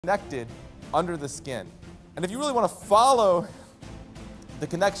connected under the skin. And if you really want to follow the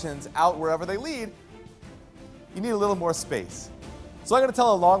connections out wherever they lead, you need a little more space. So I'm going to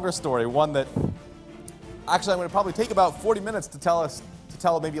tell a longer story, one that actually I'm going to probably take about 40 minutes to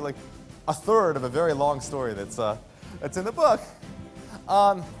tell maybe like a third of a very long story that's in the book.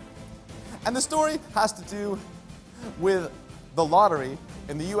 And the story has to do with the lottery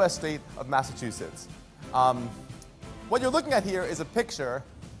in the US state of Massachusetts. What you're looking at here is a picture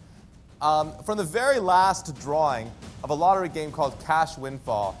from the very last drawing of a lottery game called Cash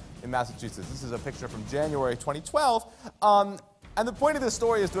Windfall in Massachusetts. This is a picture from January 2012. And the point of this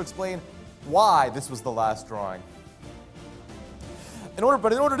story is to explain why this was the last drawing.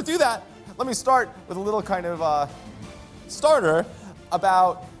 But in order to do that, let me start with a little kind of starter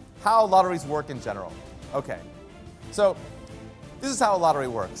about how lotteries work in general. Okay, so this is how a lottery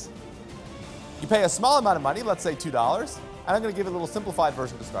works. You pay a small amount of money, let's say $2, and I'm going to give you a little simplified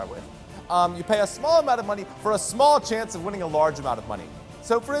version to start with. You pay a small amount of money for a small chance of winning a large amount of money.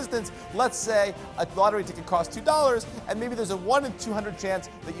 So for instance, let's say a lottery ticket costs $2, and maybe there's a 1 in 200 chance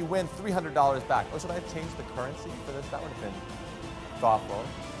that you win $300 back. Oh, should I have changed the currency for this? That would have been thoughtful.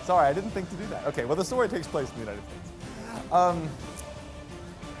 Sorry, I didn't think to do that. Okay, well the story takes place in the United States.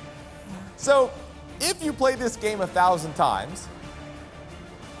 So if you play this game 1,000 times,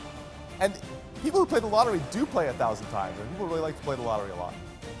 and people who play the lottery do play 1,000 times, and people really like to play the lottery a lot.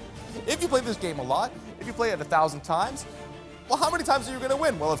 If you play this game a lot, if you play it 1,000 times, well, how many times are you going to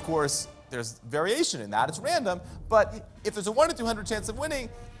win? Well, of course, there's variation in that. It's random. But if there's a 1 in 200 chance of winning,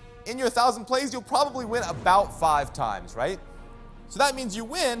 in your 1,000 plays, you'll probably win about 5 times, right? So that means you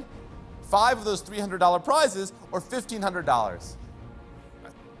win 5 of those $300 prizes, or $1,500.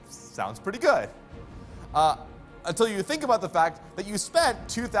 That sounds pretty good. Until you think about the fact that you spent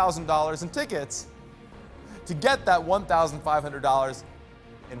 $2,000 in tickets to get that $1,500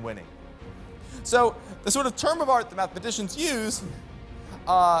 in winning. So the sort of term of art that mathematicians use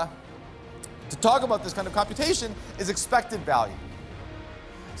to talk about this kind of computation is expected value.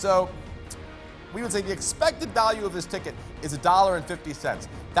 So we would say the expected value of this ticket is $1.50.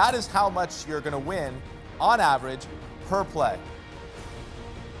 That is how much you're going to win on average per play.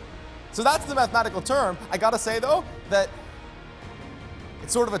 So that's the mathematical term. I gotta say though that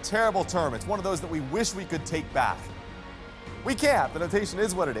it's sort of a terrible term. It's one of those that we wish we could take back. We can't. The notation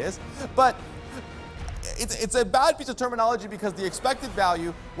is what it is. But it's a bad piece of terminology because the expected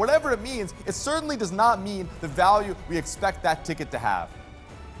value, whatever it means, it certainly does not mean the value we expect that ticket to have.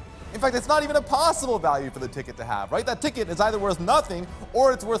 In fact, it's not even a possible value for the ticket to have, right? That ticket is either worth nothing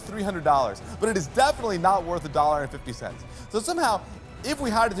or it's worth $300. But it is definitely not worth $1.50. So somehow, if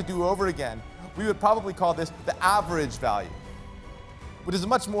we had it to do over again, we would probably call this the average value, which is a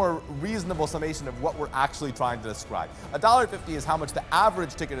much more reasonable summation of what we're actually trying to describe. $1.50 is how much the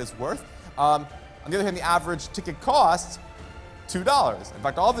average ticket is worth. On the other hand, the average ticket costs $2. In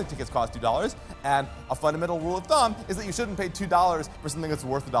fact, all the tickets cost $2, and a fundamental rule of thumb is that you shouldn't pay $2 for something that's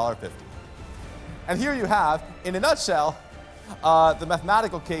worth $1.50. And here you have, in a nutshell, the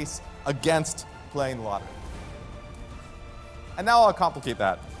mathematical case against playing the lottery. And now I'll complicate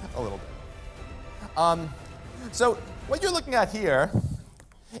that a little bit. So what you're looking at here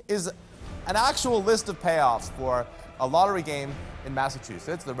is an actual list of payoffs for a lottery game in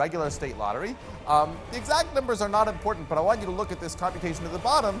Massachusetts, the regular state lottery. The exact numbers are not important, but I want you to look at this computation at the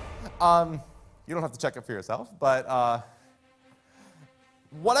bottom. You don't have to check it for yourself, but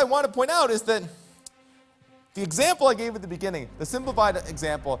what I want to point out is that the example I gave at the beginning, the simplified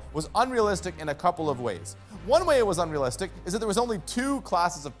example, was unrealistic in a couple of ways. One way it was unrealistic is that there was only 2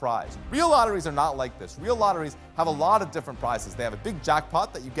 classes of prize. Real lotteries are not like this. Real lotteries have a lot of different prizes. They have a big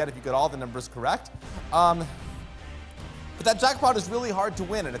jackpot that you get if you get all the numbers correct. But that jackpot is really hard to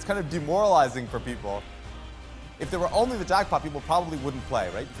win, and it's kind of demoralizing for people. If there were only the jackpot, people probably wouldn't play,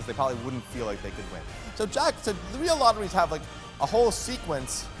 right? Because they probably wouldn't feel like they could win. So the real lotteries have like a whole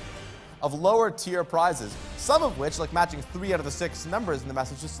sequence of lower tier prizes, some of which, like matching 3 out of the 6 numbers in the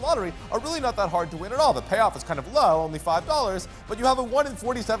Massachusetts lottery, are really not that hard to win at all. The payoff is kind of low, only $5, but you have a 1 in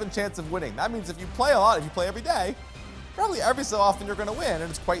 47 chance of winning. That means if you play a lot, if you play every day, probably every so often you're going to win, and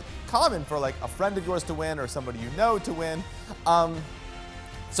it's quite common for like a friend of yours to win or somebody you know to win.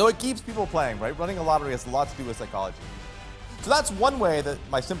 So it keeps people playing, right? Running a lottery has a lot to do with psychology. So that's one way that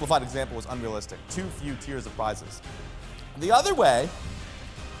my simplified example was unrealistic, too few tiers of prizes. The other way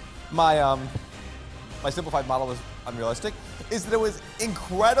my simplified model was unrealistic is that it was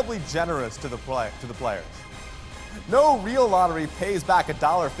incredibly generous to the players. No real lottery pays back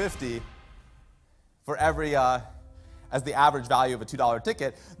 $1.50 for every as the average value of a $2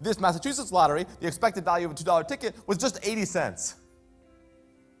 ticket. This Massachusetts lottery, the expected value of a $2 ticket was just 80 cents.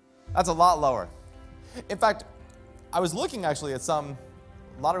 That's a lot lower. In fact, I was looking actually at some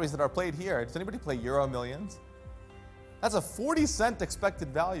lotteries that are played here. Does anybody play Euro Millions? That's a 40-cent expected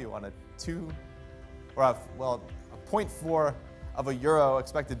value on a a 0.4 of a euro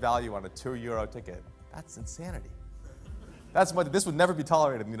expected value on a €2 ticket. That's insanity. This would never be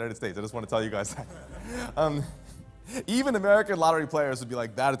tolerated in the United States. I just want to tell you guys that. Even American lottery players would be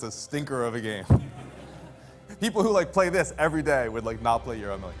like, that is a stinker of a game. People who play this every day would not play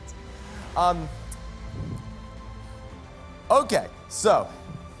Euro Millions. Okay, so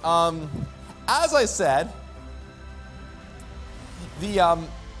as I said, the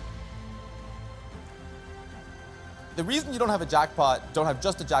reason you don't have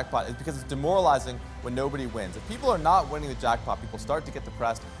just a jackpot, is because it's demoralizing when nobody wins. If people are not winning the jackpot, people start to get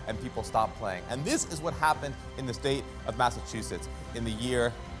depressed and people stop playing. And this is what happened in the state of Massachusetts in the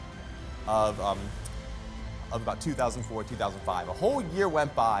year of about 2004, 2005. A whole year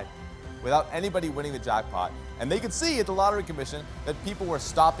went by without anybody winning the jackpot. And they could see at the Lottery Commission that people were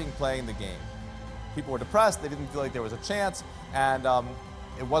stopping playing the game. People were depressed, they didn't feel like there was a chance, and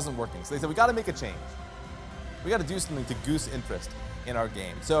it wasn't working. So they said, we got to make a change. We got to do something to goose interest in our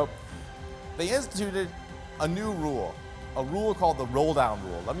game. So they instituted a new rule, a rule called the roll-down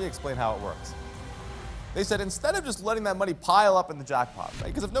rule. Let me explain how it works. They said, instead of just letting that money pile up in the jackpot, right?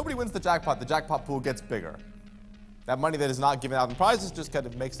 Because if nobody wins the jackpot pool gets bigger. That money that is not given out in prizes just kind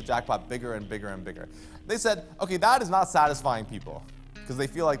of makes the jackpot bigger and bigger and bigger. They said, okay, that is not satisfying people, because they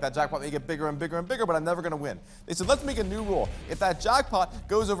feel like that jackpot may get bigger and bigger and bigger, but I'm never going to win. They said, let's make a new rule. If that jackpot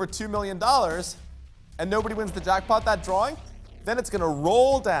goes over $2 million and nobody wins the jackpot, that drawing, then it's going to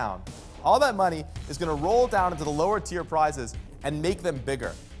roll down. All that money is going to roll down into the lower tier prizes and make them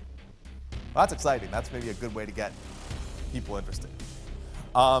bigger. Well, that's exciting. That's maybe a good way to get people interested.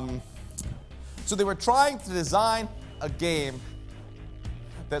 So they were trying to design a game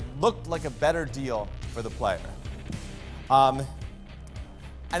that looked like a better deal for the player. And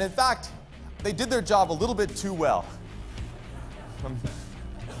in fact, they did their job a little bit too well.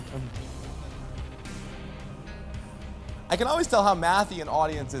 I can always tell how mathy an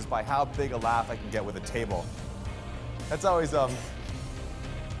audience is by how big a laugh I can get with a table. That's always, So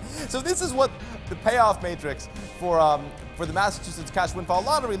this is what the payoff matrix for the Massachusetts Cash Windfall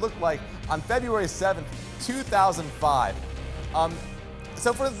Lottery looked like on February 7th, 2005.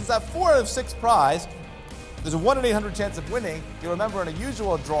 So for instance, that 4 out of 6 prize, there's a 1 in 800 chance of winning. You'll remember in a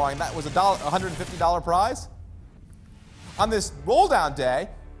usual drawing, that was a $150 prize. On this roll-down day,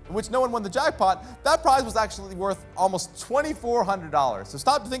 in which no one won the jackpot, that prize was actually worth almost $2,400. So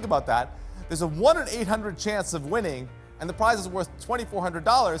stop to think about that. There's a 1 in 800 chance of winning, and the prize is worth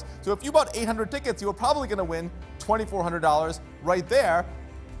 $2,400. So if you bought 800 tickets, you were probably going to win $2,400 right there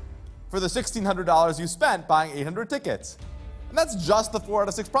for the $1,600 you spent buying 800 tickets. And that's just the 4 out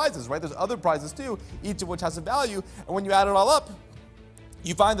of 6 prizes, right? There's other prizes too, each of which has a value. And when you add it all up,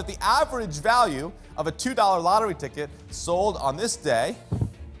 you find that the average value of a $2 lottery ticket sold on this day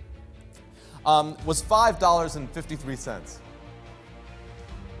was $5.53.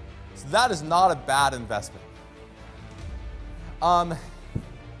 So that is not a bad investment.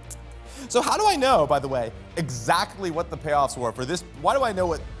 So how do I know, by the way, exactly what the payoffs were for this? Why do I know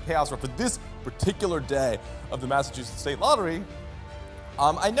what payoffs were for this particular day of the Massachusetts State Lottery?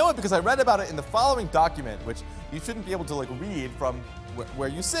 I know it because I read about it in the following document, which you shouldn't be able to read from where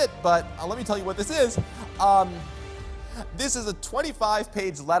you sit, but let me tell you what this is. This is a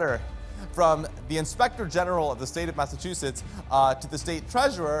 25-page letter from the Inspector General of the state of Massachusetts to the state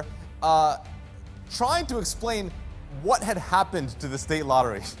treasurer, trying to explain what had happened to the state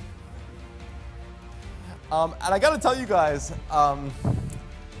lottery. And I got to tell you guys, I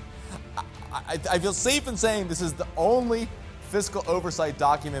feel safe in saying this is the only fiscal oversight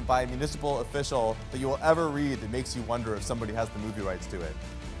document by a municipal official that you will ever read that makes you wonder if somebody has the movie rights to it.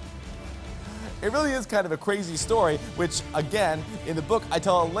 It really is kind of a crazy story, which, again, in the book I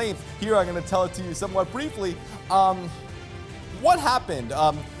tell at length. Here I'm going to tell it to you somewhat briefly. What happened?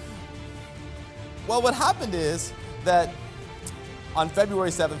 Well, what happened is that on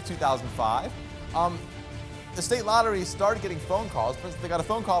February 7th, 2005, the state lottery started getting phone calls. For instance, they got a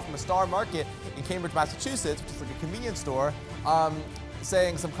phone call from a Star Market in Cambridge, Massachusetts, which is like a convenience store,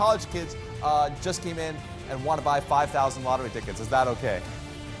 saying some college kids just came in and want to buy 5,000 lottery tickets. Is that okay?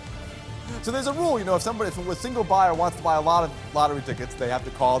 So there's a rule, if a single buyer wants to buy a lot of lottery tickets, they have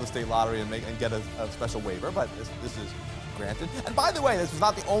to call the state lottery and get a special waiver, but this is granted. And by the way, this was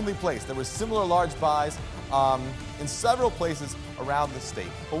not the only place. There were similar large buys in several places around the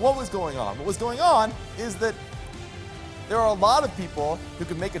state. But what was going on? What was going on is that there are a lot of people who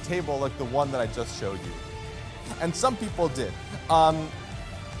could make a table like the one that I just showed you. And some people did.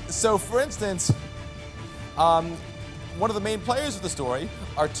 So, for instance, one of the main players of the story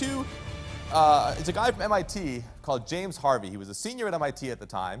are two. It's a guy from MIT called James Harvey. He was a senior at MIT at the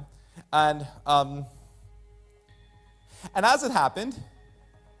time, and as it happened,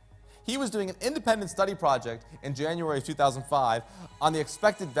 he was doing an independent study project in January of 2005 on the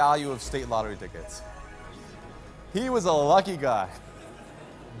expected value of state lottery tickets. He was a lucky guy.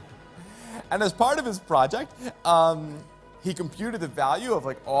 And as part of his project, he computed the value of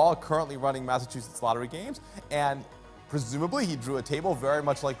all currently running Massachusetts lottery games, and presumably he drew a table very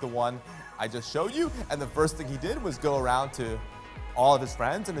much like the one I just showed you, and the first thing he did was go around to all of his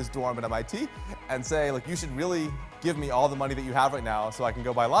friends in his dorm at MIT and say, like, you should really give me all the money that you have right now so I can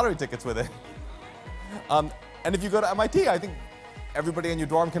go buy lottery tickets with it. And if you go to MIT, I think everybody in your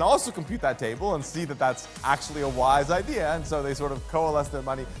dorm can also compute that table and see that that's actually a wise idea, and so they sort of coalesced their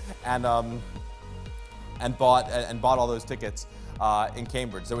money and bought all those tickets in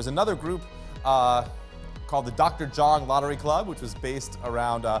Cambridge. There was another group called the Dr. Jong Lottery Club, which was based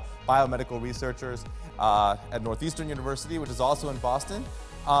around biomedical researchers at Northeastern University, which is also in Boston.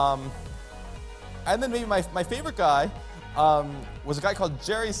 And then maybe my favorite guy was a guy called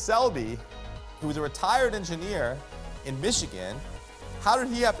Jerry Selby, who was a retired engineer in Michigan. How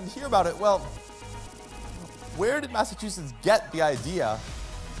did he happen to hear about it? Well, where did Massachusetts get the idea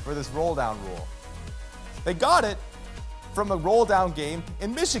for this roll-down rule? They got it from a roll-down game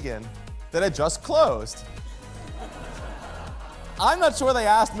in Michigan that had just closed. I'm not sure they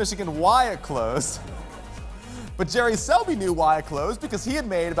asked Michigan why it closed, but Jerry Selby knew why it closed because he had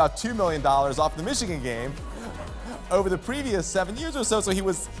made about $2 million off the Michigan game over the previous 7 years or so, so he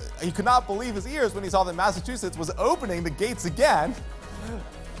could not believe his ears when he saw that Massachusetts was opening the gates again.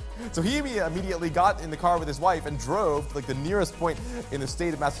 So he immediately got in the car with his wife and drove the nearest point in the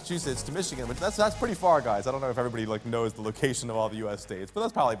state of Massachusetts to Michigan, which that's pretty far, guys. I don't know if everybody knows the location of all the U.S. states, but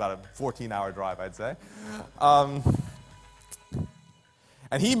that's probably about a 14-hour drive, I'd say.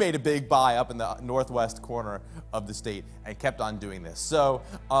 And he made a big buy up in the northwest corner of the state and kept on doing this. So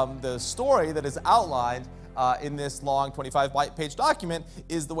the story that is outlined in this long 25-page document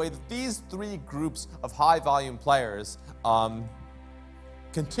is the way that these three groups of high-volume players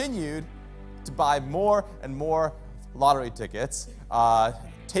continued to buy more and more lottery tickets,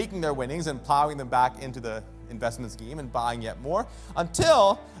 taking their winnings and plowing them back into the investment scheme and buying yet more,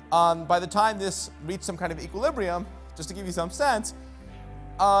 until by the time this reached some kind of equilibrium, just to give you some sense,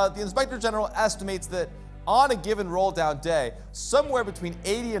 the Inspector General estimates that on a given roll-down day, somewhere between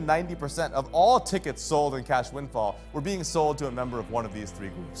 80 and 90% of all tickets sold in Cash Windfall were being sold to a member of one of these three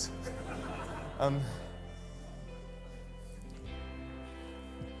groups.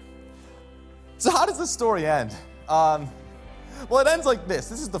 So how does this story end? Well, it ends like this.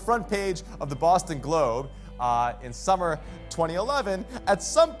 This is the front page of the Boston Globe in summer 2011. At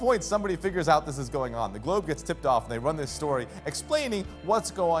some point, somebody figures out this is going on. The Globe gets tipped off, and they run this story explaining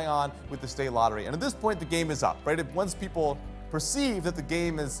what's going on with the state lottery. And at this point, the game is up, right? Once people perceive that the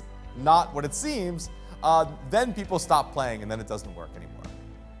game is not what it seems, then people stop playing, and then it doesn't work anymore.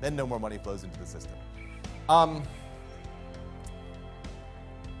 Then no more money flows into the system.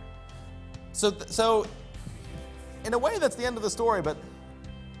 So in a way, that's the end of the story, but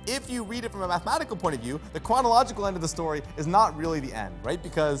if you read it from a mathematical point of view, the chronological end of the story is not really the end, right?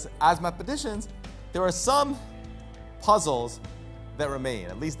 Because as mathematicians, there are some puzzles that remain.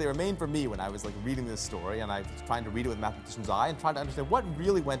 At least they remain for me when I was reading this story, and I was trying to read it with a mathematician's eye and trying to understand what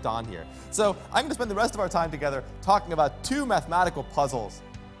really went on here. So I'm going to spend the rest of our time together talking about two mathematical puzzles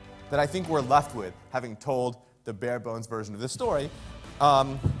that I think we're left with, having told the bare bones version of this story.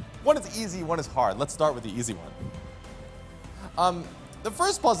 One is easy, one is hard. Let's start with the easy one. The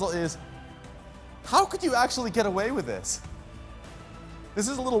first puzzle is, how could you actually get away with this? This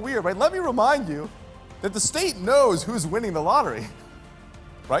is a little weird, right? Let me remind you that the state knows who's winning the lottery,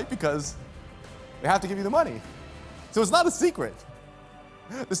 right? Because they have to give you the money. So it's not a secret.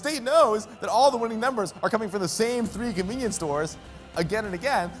 The state knows that all the winning numbers are coming from the same three convenience stores again and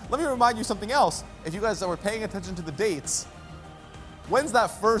again. Let me remind you something else. If you guys were paying attention to the dates, when's that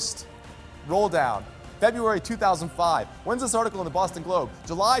first roll down? February 2005. When's this article in the Boston Globe?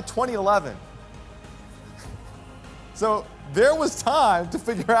 July 2011. So there was time to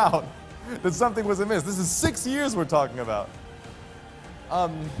figure out that something was amiss. This is 6 years we're talking about.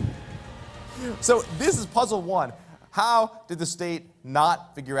 So this is puzzle one. How did the state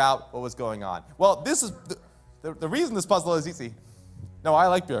not figure out what was going on? Well, this is the reason this puzzle is easy. No, I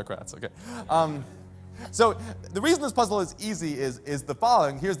like bureaucrats, okay. So the reason this puzzle is easy is the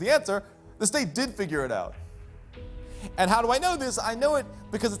following. Here's the answer. The state did figure it out. And how do I know this? I know it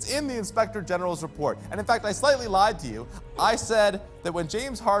because it's in the Inspector General's report. And in fact, I slightly lied to you. I said that when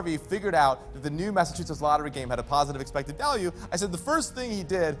James Harvey figured out that the new Massachusetts lottery game had a positive expected value, I said the first thing he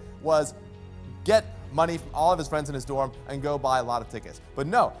did was get money from all of his friends in his dorm and go buy a lot of tickets. But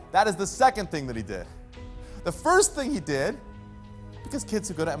no, that is the second thing that he did. The first thing he did, because kids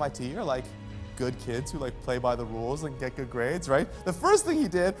who go to MIT are like good kids who like play by the rules and get good grades, right? The first thing he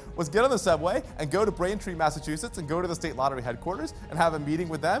did was get on the subway and go to Braintree, Massachusetts and go to the state lottery headquarters and have a meeting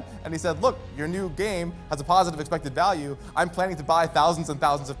with them. And he said, look, your new game has a positive expected value. I'm planning to buy thousands and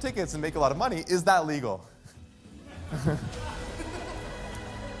thousands of tickets and make a lot of money. Is that legal?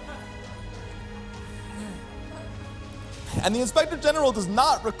 And the Inspector General does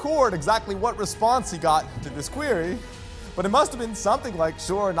not record exactly what response he got to this query, but it must have been something like,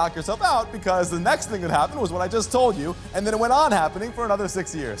 sure, knock yourself out, because the next thing that happened was what I just told you, and then it went on happening for another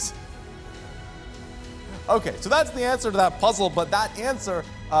 6 years. Okay, so that's the answer to that puzzle, but that answer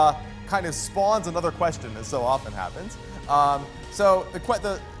kind of spawns another question, as so often happens.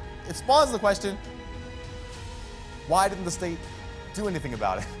 It spawns the question, why didn't the state do anything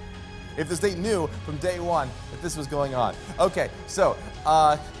about it? If the state knew from day one that this was going on. Okay, so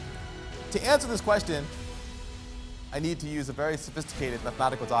to answer this question, I need to use a very sophisticated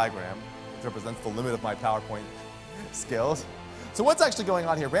mathematical diagram, which represents the limit of my PowerPoint skills. So what's actually going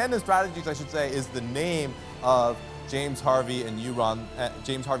on here? Random Strategies, I should say, is the name of James Harvey and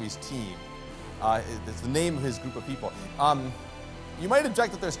James Harvey's team. It's the name of his group of people. You might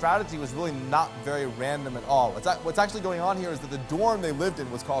object that their strategy was really not very random at all. What's actually going on here is that the dorm they lived in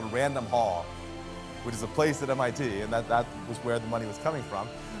was called Random Hall, which is a place at MIT, and that was where the money was coming from.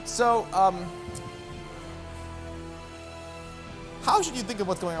 So, how should you think of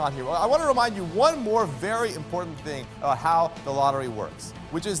what's going on here? Well, I want to remind you one more very important thing about how the lottery works,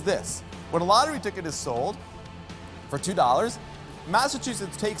 which is this. When a lottery ticket is sold for $2,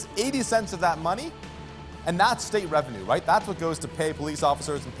 Massachusetts takes 80 cents of that money, and that's state revenue, right? That's what goes to pay police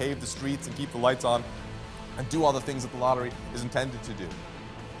officers and pave the streets and keep the lights on and do all the things that the lottery is intended to do.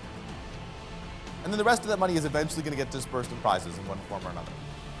 And then the rest of that money is eventually going to get dispersed in prizes in one form or another.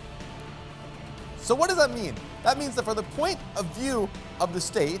 So what does that mean? That means that from the point of view of the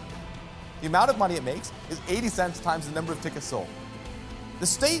state, the amount of money it makes is 80 cents times the number of tickets sold. The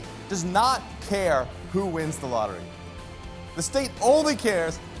state does not care who wins the lottery. The state only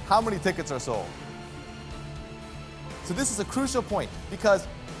cares how many tickets are sold. So this is a crucial point, because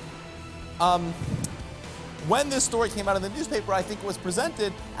when this story came out in the newspaper, I think it was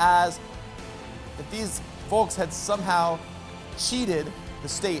presented as that these folks had somehow cheated the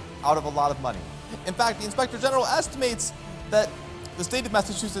state out of a lot of money. In fact, the Inspector General estimates that the state of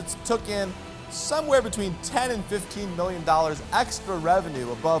Massachusetts took in somewhere between $10 and $15 million extra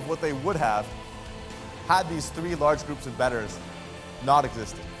revenue above what they would have had these three large groups of bettors not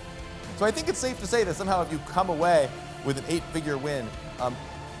existed. So I think it's safe to say that somehow if you come away with an 8-figure win,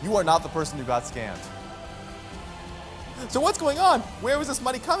 you are not the person who got scammed. So what's going on? Where was this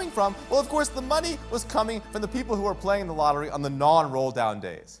money coming from? Well, of course, the money was coming from the people who were playing the lottery on the non-roll down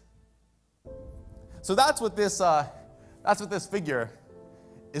days. So that's what this figure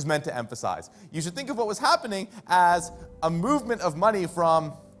is meant to emphasize. You should think of what was happening as a movement of money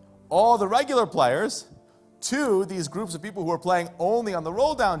from all the regular players to these groups of people who are playing only on the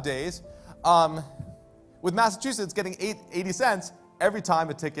roll down days, with Massachusetts getting 80 cents every time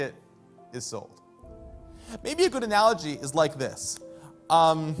a ticket is sold. Maybe a good analogy is like this.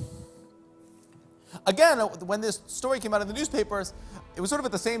 Again, when this story came out in the newspapers, it was sort of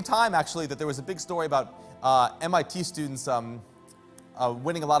at the same time, actually, that there was a big story about MIT students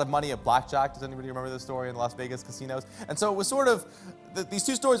winning a lot of money at blackjack. Does anybody remember this story in Las Vegas casinos? And so it was sort of, these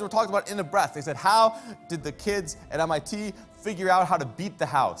two stories were talked about in a breath. They said, how did the kids at MIT figure out how to beat the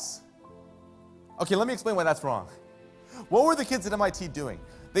house? Okay, let me explain why that's wrong. What were the kids at MIT doing?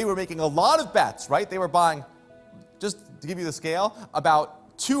 They were making a lot of bets, right? They were buying, just to give you the scale,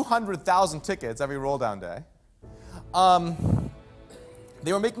 about 200,000 tickets every roll down day.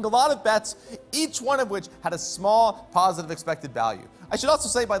 They were making a lot of bets, each one of which had a small positive expected value. I should also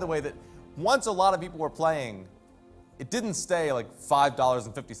say, by the way, that once a lot of people were playing, it didn't stay like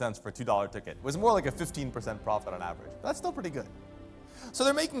 $5.50 for a $2 ticket. It was more like a 15% profit on average. That's still pretty good. So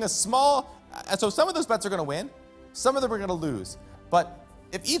they're making a small, and so some of those bets are going to win, some of them are going to lose. But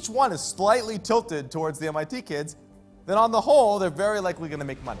if each one is slightly tilted towards the MIT kids, then on the whole, they're very likely going to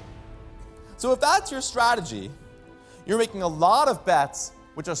make money. So if that's your strategy, you're making a lot of bets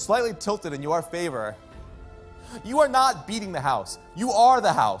which are slightly tilted in your favor, you are not beating the house. You are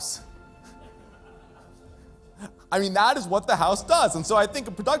the house. I mean, that is what the house does. And so I think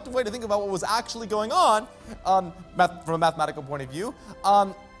a productive way to think about what was actually going on from a mathematical point of view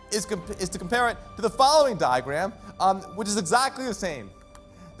is to compare it to the following diagram, which is exactly the same.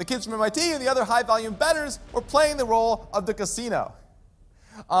 The kids from MIT and the other high-volume bettors were playing the role of the casino.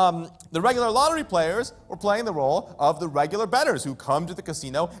 The regular lottery players were playing the role of the regular bettors who come to the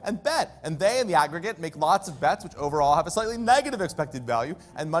casino and bet. And they, in the aggregate, make lots of bets which overall have a slightly negative expected value,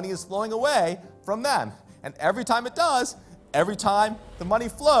 and money is flowing away from them. And every time it does, every time the money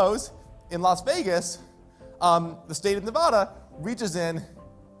flows in Las Vegas, the state of Nevada reaches in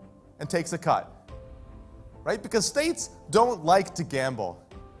and takes a cut. Right? Because states don't like to gamble.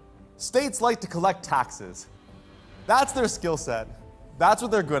 States like to collect taxes. That's their skill set. That's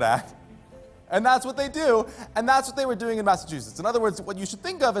what they're good at. And that's what they do, and that's what they were doing in Massachusetts. In other words, what you should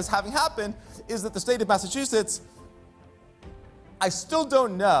think of as having happened is that the state of Massachusetts, I still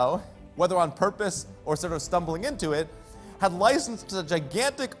don't know whether on purpose or sort of stumbling into it, had licensed a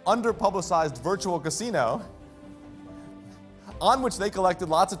gigantic underpublicized virtual casino on which they collected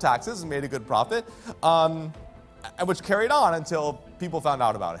lots of taxes and made a good profit, and which carried on until people found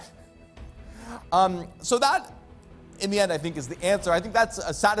out about it. So that, in the end, I think is the answer. I think that's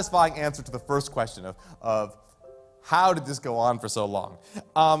a satisfying answer to the first question of how did this go on for so long.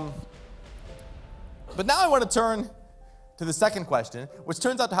 But now I want to turn to the second question, which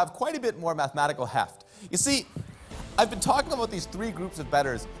turns out to have quite a bit more mathematical heft. You see, I've been talking about these three groups of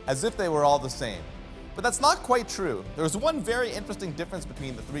bettors as if they were all the same. But that's not quite true. There's one very interesting difference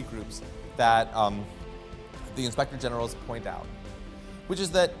between the three groups that the Inspector Generals point out, which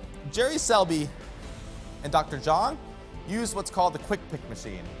is that Jerry Selby and Dr. Zhang used what's called the quick pick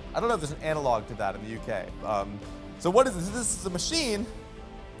machine. I don't know if there's an analog to that in the UK. So what is this? This is a machine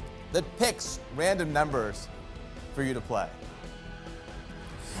that picks random numbers for you to play.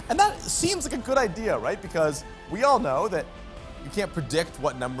 And that seems like a good idea, right? Because we all know that you can't predict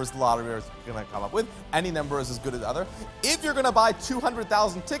what numbers the lottery is going to come up with. Any number is as good as the other. If you're going to buy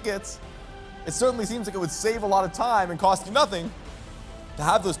 200,000 tickets, it certainly seems like it would save a lot of time and cost you nothing to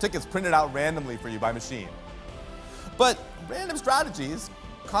have those tickets printed out randomly for you by machine. But Random Strategies,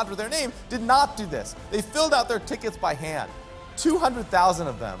 contrary to their name, did not do this. They filled out their tickets by hand, 200,000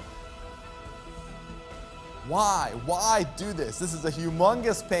 of them. Why? Why do this? This is a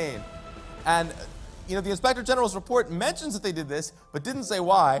humongous pain. And you know, the Inspector General's report mentions that they did this, but didn't say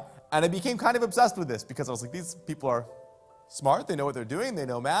why. And I became kind of obsessed with this because I was like, these people are smart, they know what they're doing, they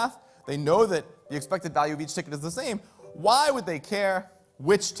know math, they know that the expected value of each ticket is the same. Why would they care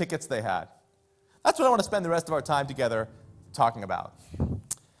which tickets they had? That's what I want to spend the rest of our time together talking about.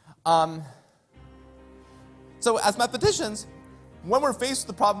 So as mathematicians, when we're faced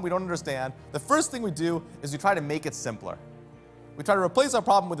with a problem we don't understand, the first thing we do is we try to make it simpler. We try to replace our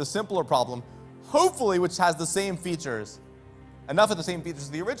problem with a simpler problem, hopefully which has the same features, enough of the same features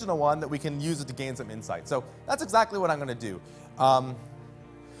as the original one that we can use it to gain some insight. So that's exactly what I'm going to do.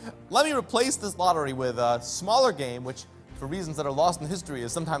 Let me replace this lottery with a smaller game, which for reasons that are lost in history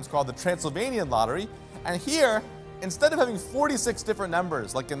is sometimes called the Transylvanian lottery. And here, instead of having 46 different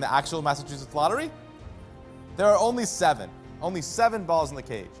numbers like in the actual Massachusetts lottery, there are only 7 balls in the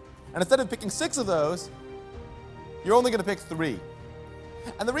cage. And instead of picking 6 of those, you're only going to pick 3.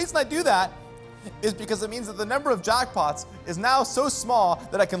 And the reason I do that is because it means that the number of jackpots is now so small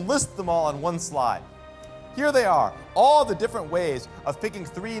that I can list them all on one slide. Here they are, all the different ways of picking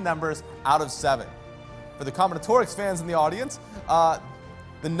 3 numbers out of 7. For the combinatorics fans in the audience,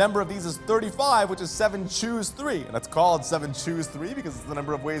 the number of these is 35, which is 7 choose 3. And it's called 7 choose 3 because it's the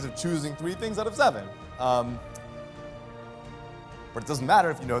number of ways of choosing 3 things out of 7. But it doesn't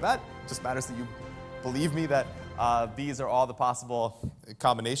matter if you know that. It just matters that you believe me that these are all the possible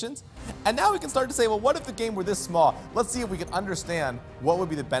combinations. And now we can start to say, well, what if the game were this small? Let's see if we can understand what would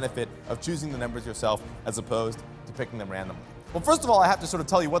be the benefit of choosing the numbers yourself as opposed to picking them randomly. Well, first of all, I have to sort of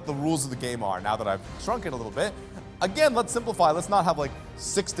tell you what the rules of the game are now that I've shrunk it a little bit. Again, let's simplify. Let's not have like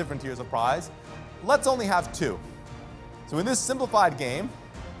 6 different tiers of prize. Let's only have 2. So in this simplified game,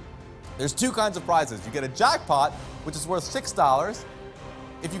 there's 2 kinds of prizes. You get a jackpot, which is worth $6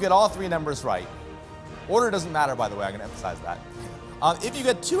 if you get all 3 numbers right. Order doesn't matter, by the way, I'm going to emphasize that. If you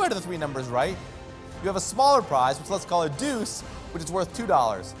get 2 out of the 3 numbers right, you have a smaller prize, which let's call a deuce, which is worth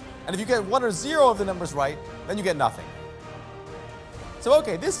 $2. And if you get 1 or 0 of the numbers right, then you get nothing. So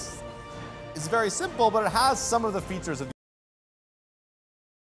okay, this is very simple, but it has some of the features of